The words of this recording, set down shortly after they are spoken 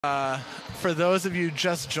For those of you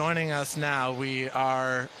just joining us now, we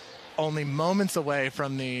are only moments away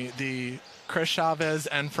from the Chris Chavez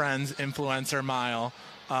and Friends Influencer Mile.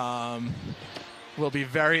 Will be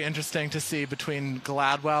very interesting to see between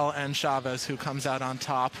Gladwell and Chavez who comes out on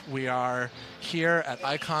top. We are here at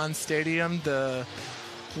Icon Stadium. The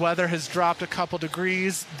weather has dropped a couple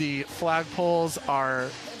degrees. The flagpoles are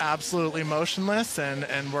absolutely motionless,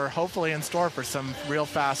 and we're hopefully in store for some real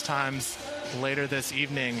fast times later this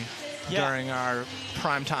evening during our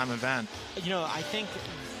primetime event. You know, I think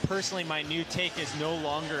personally my new take is no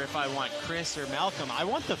longer if I want Chris or Malcolm. I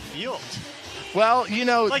want the field. Well, you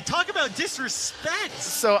know, like, talk about disrespect.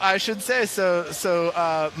 So I should say,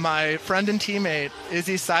 my friend and teammate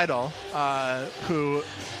Izzy Seidel, who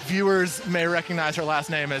viewers may recognize her last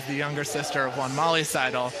name as the younger sister of one Molly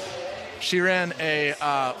Seidel, she ran a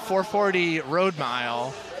 440 road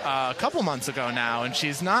mile a couple months ago now, and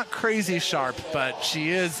she's not crazy sharp, but she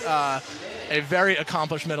is a very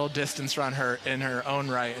accomplished middle distance runner in her own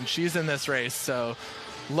right, and she's in this race, so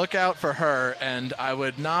look out for her. And I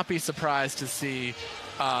would not be surprised to see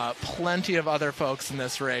plenty of other folks in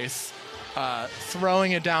this race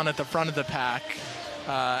throwing it down at the front of the pack.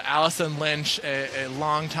 Allison Lynch, a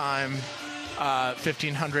longtime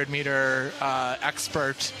 1,500 meter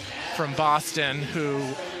expert from Boston who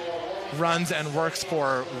runs and works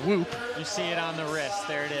for Whoop. You see it on the wrist.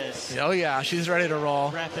 There it is. Oh, yeah. She's ready to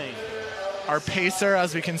roll. Repping. Our pacer,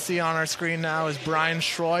 as we can see on our screen now, is Brian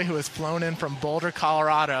Schroy, who has flown in from Boulder,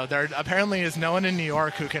 Colorado. There apparently is no one in New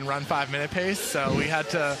York who can run 5-minute pace, so we had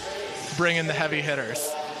to bring in the heavy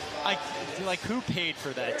hitters. Who paid for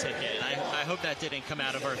that ticket? I hope that didn't come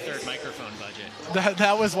out of our third microphone budget.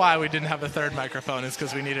 That was why we didn't have a third microphone, is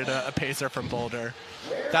because we needed a pacer from Boulder.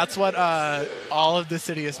 That's what all of the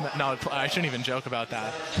CITIUS... No, I shouldn't even joke about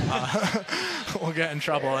that. We'll get in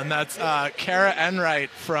trouble. And that's Kara Enright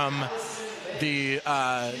from the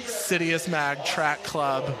CITIUS Mag Track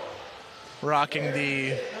Club, rocking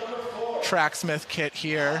the Tracksmith kit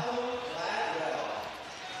here.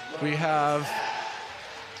 We have...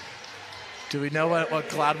 Do we know what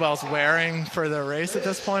Gladwell's wearing for the race at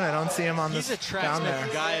this point? I don't see him on this down there. He's a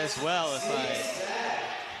Tracksmith guy as well, if I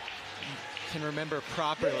can remember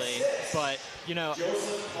properly. But, you know,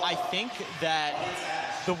 I think that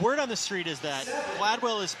the word on the street is that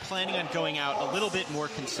Gladwell is planning on going out a little bit more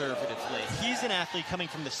conservatively. He's an athlete coming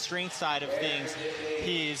from the strength side of things.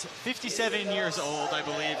 He's 57 years old, I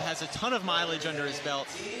believe, has a ton of mileage under his belt.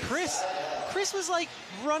 Chris was like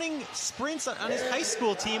running sprints on his high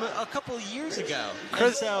school team a couple of years ago.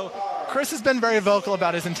 Chris has been very vocal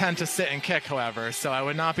about his intent to sit and kick, however, so I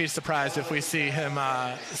would not be surprised if we see him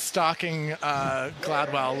stalking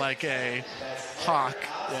Gladwell like a hawk.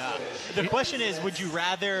 Yeah. The question is, would you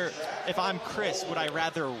rather, if I'm Chris, would I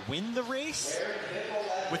rather win the race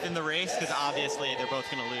within the race, because obviously they're both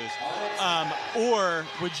going to lose, or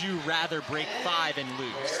would you rather break 5 and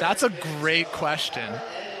lose? That's a great question.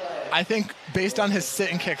 I think based on his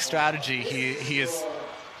sit and kick strategy, he is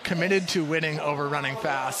committed to winning over running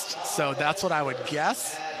fast. So that's what I would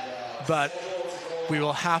guess. But we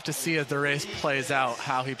will have to see as the race plays out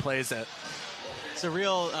how he plays it. It's a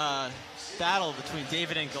real battle between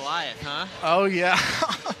David and Goliath, huh? Oh, yeah.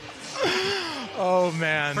 Oh,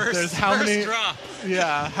 man. There's how many drop.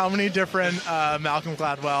 Yeah, how many different Malcolm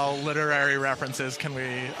Gladwell literary references can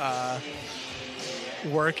we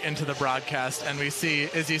work into the broadcast? And we see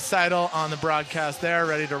Izzy Seidel on the broadcast there,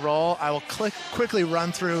 ready to roll. I will quickly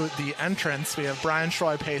run through the entrance. We have Brian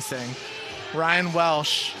Schroy pacing, Ryan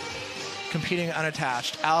Welsh competing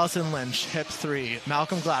unattached, Allison Lynch, hip 3,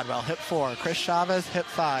 Malcolm Gladwell, hip 4, Chris Chavez, hip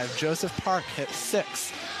 5, Joseph Park, hip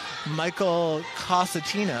 6, Michael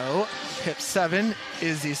Cosatino, hip 7,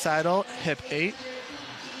 Izzy Seidel, hip 8,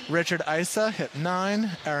 Richard Isa, hip 9,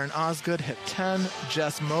 Aaron Osgood, hip 10,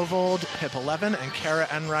 Jess Movold, hip 11, and Kara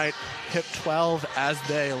Enright, hip 12, as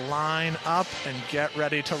they line up and get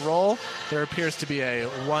ready to roll. There appears to be a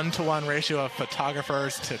 1-to-1 ratio of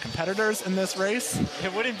photographers to competitors in this race.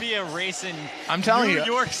 It wouldn't be a race in New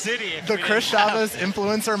York City. The Chris Chavez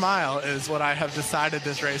Influencer Mile is what I have decided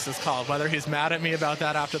this race is called. Whether he's mad at me about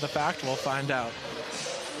that after the fact, we'll find out.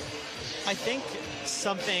 I think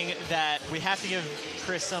something that we have to give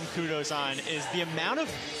Chris some kudos on is the amount of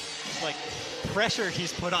pressure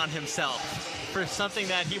he's put on himself for something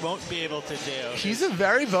that he won't be able to do. He's a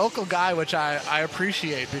very vocal guy, which I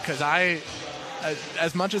appreciate, because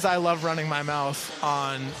as much as I love running my mouth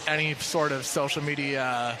on any sort of social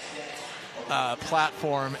media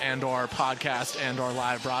platform and or podcast and or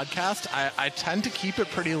live broadcast, I tend to keep it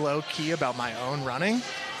pretty low key about my own running.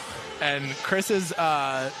 And Chris's,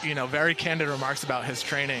 very candid remarks about his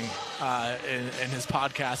training in his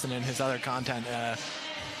podcast and in his other content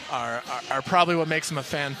are probably what makes him a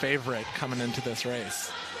fan favorite coming into this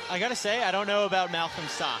race. I gotta say, I don't know about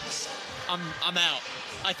Malcolm's socks. I'm out.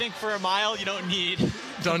 I think for a mile you don't need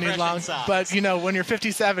long socks. But when you're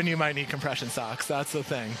 57, you might need compression socks. That's the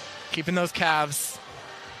thing. Keeping those calves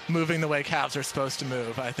moving the way calves are supposed to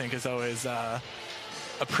move, I think, is always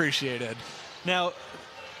appreciated. Now,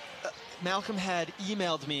 Malcolm had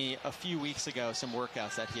emailed me a few weeks ago some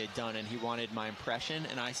workouts that he had done, and he wanted my impression,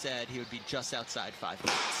 and I said he would be just outside 5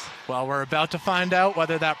 minutes. Well, we're about to find out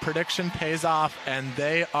whether that prediction pays off, and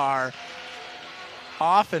they are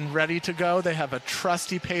off and ready to go. They have a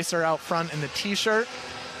trusty pacer out front in the T-shirt,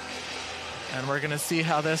 and we're going to see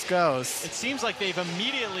how this goes. It seems like they've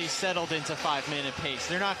immediately settled into 5-minute pace.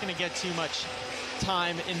 They're not going to get too much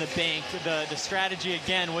time in the bank. The strategy,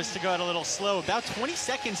 again, was to go out a little slow. About 20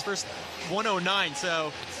 seconds for 109,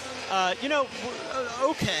 so,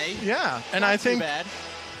 okay. Yeah, and not I think bad.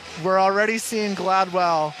 We're already seeing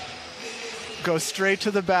Gladwell go straight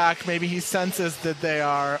to the back. Maybe he senses that they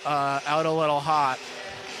are out a little hot.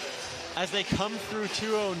 As they come through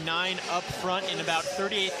 209 up front in about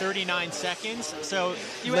 38, 39 seconds. So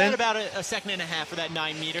you add about a second and a half for that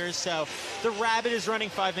 9 meters. So the Rabbit is running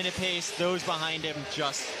 5-minute pace. Those behind him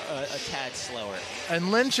just a tad slower.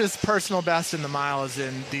 And Lynch's personal best in the mile is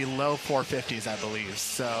in the low 450s, I believe.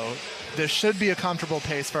 So this should be a comfortable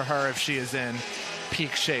pace for her if she is in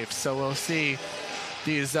peak shape. So we'll see.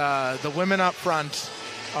 These the women up front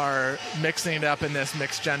are mixing it up in this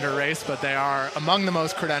mixed gender race, but they are among the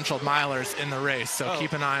most credentialed milers in the race, so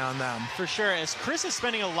keep an eye on them. For sure, as Chris is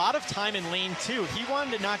spending a lot of time in lane 2, he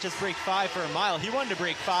wanted to not just break 5 for a mile, he wanted to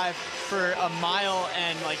break 5 for a mile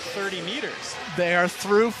and like 30 meters. They are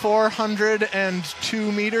through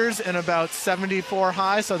 402 meters in about 74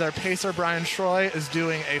 high, so their pacer, Brian Schroy, is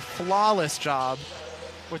doing a flawless job.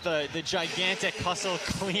 With the gigantic Hustle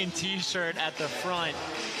Clean t-shirt at the front.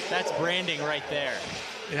 That's branding right there.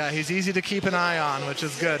 Yeah, he's easy to keep an eye on, which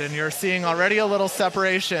is good. And you're seeing already a little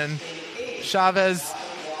separation. Chavez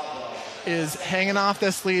is hanging off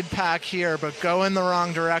this lead pack here, but go in the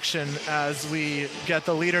wrong direction as we get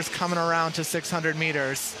the leaders coming around to 600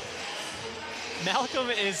 meters. Malcolm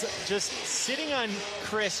is just sitting on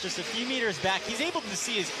Chris just a few meters back. He's able to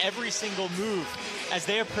see his every single move as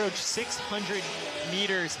they approach 600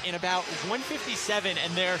 meters in about 157,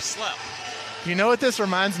 and they're slow. You know what this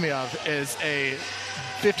reminds me of is a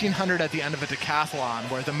 1500 at the end of a decathlon,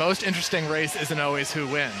 where the most interesting race isn't always who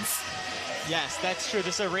wins. Yes, that's true.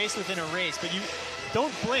 This is a race within a race, but you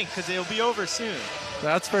don't blink because it'll be over soon.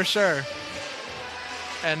 That's for sure.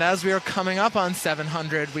 And as we are coming up on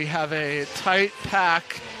 700, we have a tight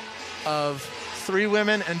pack of 3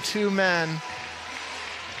 women and 2 men.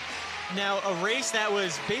 Now, a race that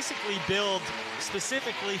was basically billed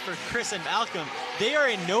specifically for Chris and Malcolm, they are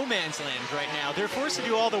in no man's land right now. They're forced to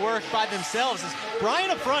do all the work by themselves. As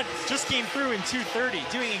Brian up front just came through in 2:30,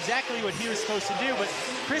 doing exactly what he was supposed to do, but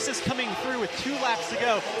Chris is coming through with 2 laps to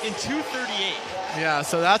go in 2:38. Yeah,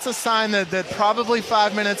 so that's a sign that probably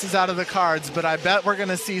 5 minutes is out of the cards, but I bet we're going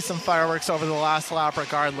to see some fireworks over the last lap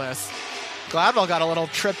regardless. Gladwell got a little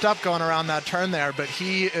tripped up going around that turn there, but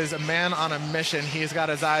he is a man on a mission. He's got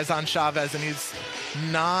his eyes on Chavez, and he's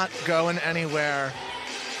not going anywhere.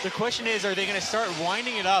 The question is, are they going to start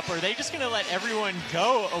winding it up, or are they just going to let everyone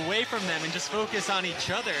go away from them and just focus on each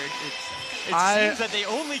other? It seems that they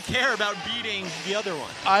only care about beating the other one.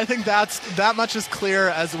 I think that much is clear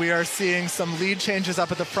as we are seeing some lead changes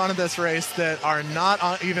up at the front of this race that are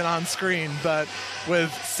not even on screen. But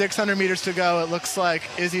with 600 meters to go, it looks like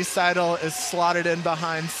Izzy Seidel is slotted in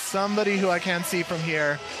behind somebody who I can't see from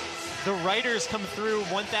here. The Riders come through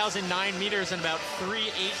 1,009 meters in about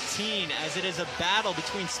 3:18 as it is a battle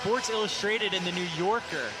between Sports Illustrated and the New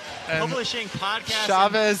Yorker. And publishing podcasts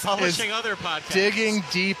Chavez and publishing is other podcasts. Digging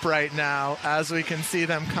deep right now as we can see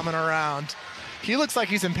them coming around. He looks like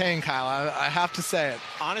he's in pain, Kyle. I have to say it.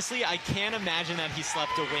 Honestly, I can't imagine that he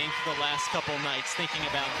slept a wink the last couple nights thinking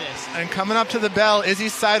about this. And coming up to the bell, Izzy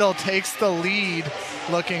Seidel takes the lead,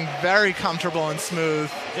 looking very comfortable and smooth.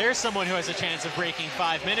 There's someone who has a chance of breaking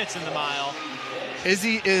 5 minutes in the mile.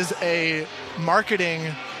 Izzy is a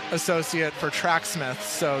marketing associate for Tracksmith,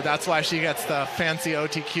 so that's why she gets the fancy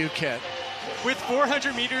OTQ kit. With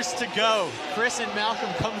 400 meters to go, Chris and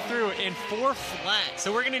Malcolm come through in 4 flat.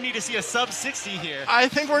 So we're going to need to see a sub 60 here. I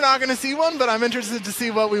think we're not going to see one, but I'm interested to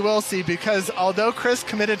see what we will see, because although Chris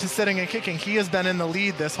committed to sitting and kicking, he has been in the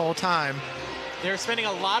lead this whole time. They're spending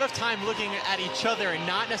a lot of time looking at each other and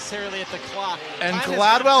not necessarily at the clock. And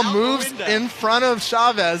Gladwell moves in front of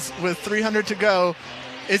Chavez with 300 to go.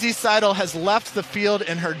 Izzy Seidel has left the field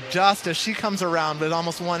in her dust as she comes around with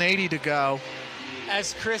almost 180 to go.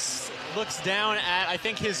 As Chris looks down at, I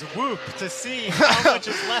think, his whoop to see how much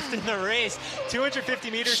is left in the race. 250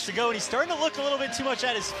 meters to go, and he's starting to look a little bit too much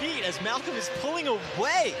at his feet as Malcolm is pulling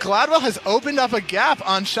away. Gladwell has opened up a gap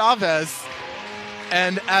on Chavez,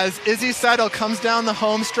 and as Izzy Seidel comes down the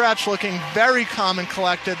home stretch looking very calm and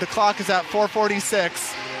collected, the clock is at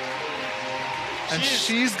 4:46, and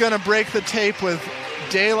she's going to break the tape with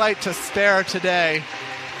daylight to spare today.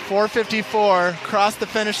 4:54, cross the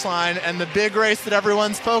finish line, and the big race that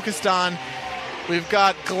everyone's focused on. We've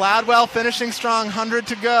got Gladwell finishing strong, 100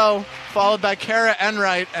 to go, followed by Kara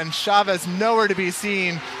Enright, and Chavez nowhere to be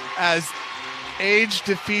seen as age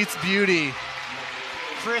defeats beauty.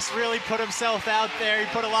 Chris really put himself out there. He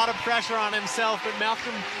put a lot of pressure on himself, but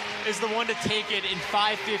Malcolm is the one to take it in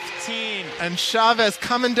 5:15. And Chavez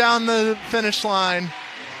coming down the finish line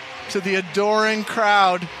to the adoring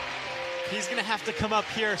crowd. He's going to have to come up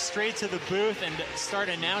here straight to the booth and start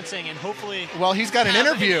announcing, and hopefully, well, he's got an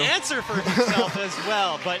interview. An answer for himself as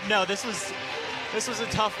well. But no, this was a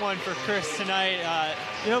tough one for Chris tonight.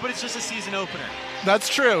 But it's just a season opener. That's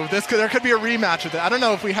true. There could be a rematch with it. I don't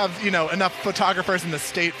know if we have enough photographers in the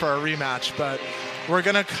state for a rematch, but we're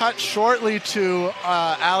going to cut shortly to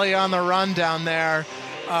Allie on the run down there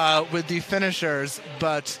with the finishers.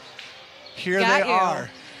 But here they are.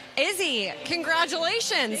 Izzy,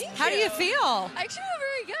 congratulations. How do you feel? I actually feel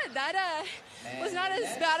very good. That was not as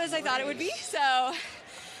bad as I thought it would be, so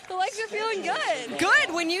the legs are feeling good.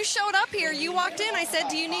 Good. When you showed up here, you walked in, I said,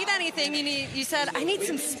 do you need anything? You said, I need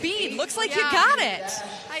some speed. Looks like you got it.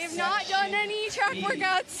 I have not done any track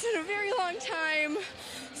workouts in a very long time,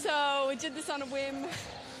 so we did this on a whim.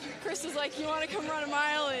 Chris was like, you want to come run a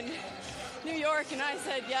mile in New York? And I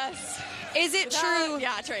said yes. Is it true?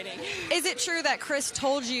 Yeah, training. Is it true that Chris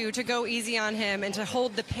told you to go easy on him and to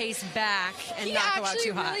hold the pace back and not go out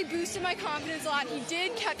too hot? He actually really boosted my confidence a lot. He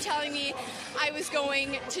kept telling me I was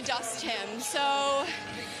going to dust him. So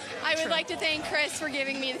I would like to thank Chris for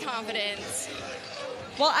giving me the confidence.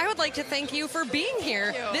 Well, I would like to thank you for being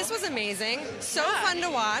here. This was amazing. So fun to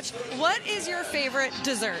watch. What is your favorite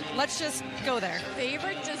dessert? Let's just go there.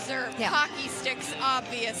 Favorite dessert? Yeah. Hockey sticks,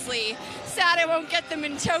 obviously. Sad I won't get them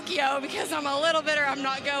in Tokyo because I'm a little bitter I'm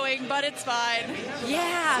not going, but it's fine.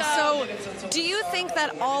 Yeah, so do you think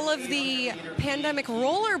that all of the pandemic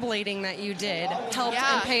rollerblading that you did helped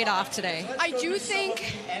and paid off today? I do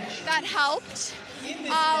think that helped.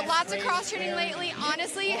 Lots of cross training lately.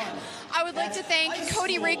 Honestly, I would like to thank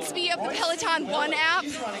Cody Rigsby of the Peloton One app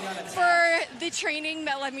for the training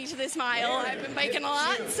that led me to this mile. I've been biking a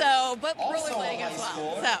lot, but rollerblading as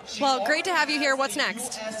well. Well, great to have you here. What's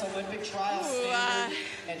next?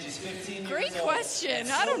 Great question.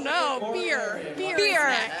 I don't know. Beer.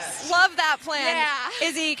 Next. Love that plan. Yeah.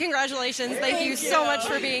 Izzy, congratulations. Thank you so much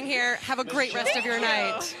for being here. Have a great rest of your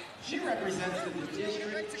night. She represents the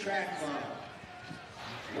district track club.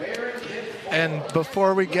 And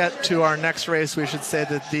before we get to our next race, we should say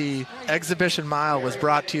that the exhibition mile was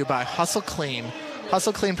brought to you by Hustle Clean.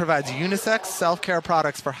 Hustle Clean provides unisex self-care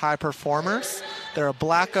products for high performers. They're a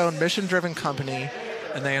Black-owned, mission-driven company,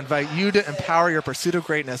 and they invite you to empower your pursuit of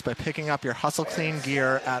greatness by picking up your Hustle Clean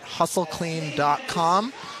gear at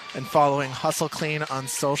hustleclean.com and following Hustle Clean on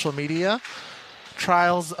social media.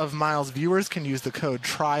 Trials of Miles viewers can use the code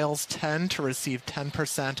TRIALS10 to receive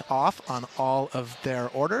 10% off on all of their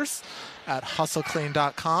orders at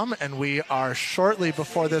hustleclean.com. And we are shortly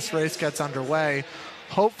before this race gets underway,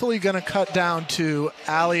 hopefully going to cut down to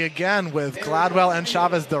Allie again with Gladwell and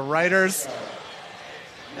Chavez, the riders.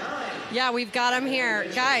 Yeah, we've got them here.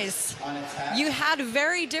 Guys, you had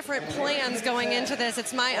very different plans going into this.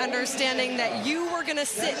 It's my understanding that you were going to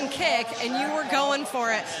sit and kick, and you were going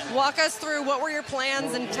for it. Walk us through what were your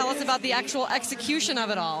plans and tell us about the actual execution of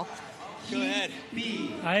it all. Go ahead.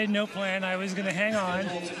 I had no plan. I was going to hang on,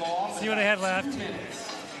 see what I had left.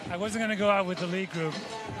 I wasn't going to go out with the lead group.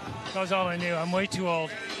 That was all I knew. I'm way too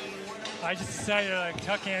old. I just decided to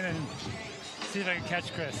tuck in and see if I could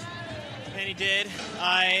catch Chris. And he did.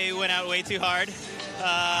 I went out way too hard.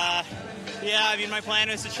 My plan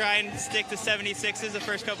was to try and stick to 76s the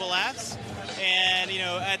first couple laps. And,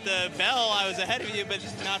 at the bell, I was ahead of you, but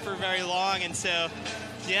not for very long. And so,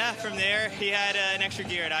 from there, he had an extra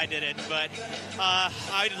gear and I did it. But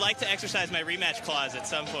I would like to exercise my rematch clause at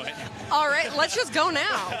some point. All right, let's just go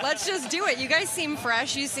now. Let's just do it. You guys seem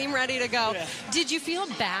fresh. You seem ready to go. Yeah. Did you feel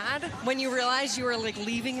bad when you realized you were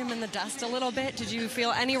leaving him in the dust a little bit? Did you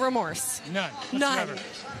feel any remorse? None. Whatsoever.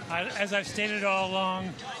 As I've stated all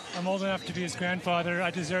along, I'm old enough to be his grandfather.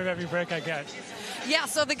 I deserve every break I get. Yeah,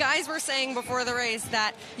 so the guys were saying before the race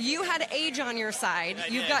that you had age on your side.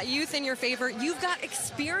 You've got youth in your favor. You've got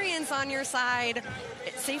experience on your side.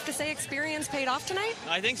 It's safe to say experience paid off tonight?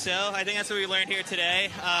 I think so. I think that's what we learned here today.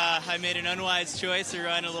 I made an unwise choice to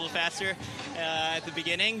run a little faster at the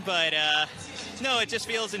beginning, but no, it just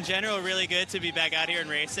feels in general really good to be back out here and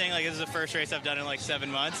racing. Like, this is the first race I've done in like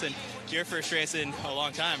 7 months, and your first race in a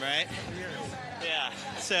long time, right? Yeah.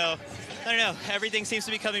 So, I don't know. Everything seems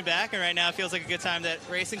to be coming back, and right now it feels like a good time that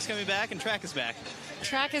racing's coming back and track is back.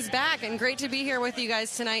 Track is back, and great to be here with you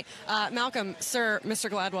guys tonight. Malcolm, sir, Mr.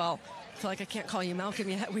 Gladwell. I feel like I can't call you Malcolm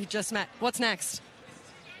yet. We just met. What's next?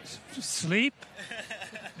 Sleep.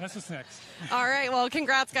 That's what's next. All right. Well,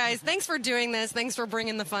 congrats, guys. Thanks for doing this. Thanks for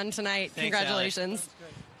bringing the fun tonight. Thanks, Congratulations.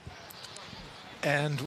 And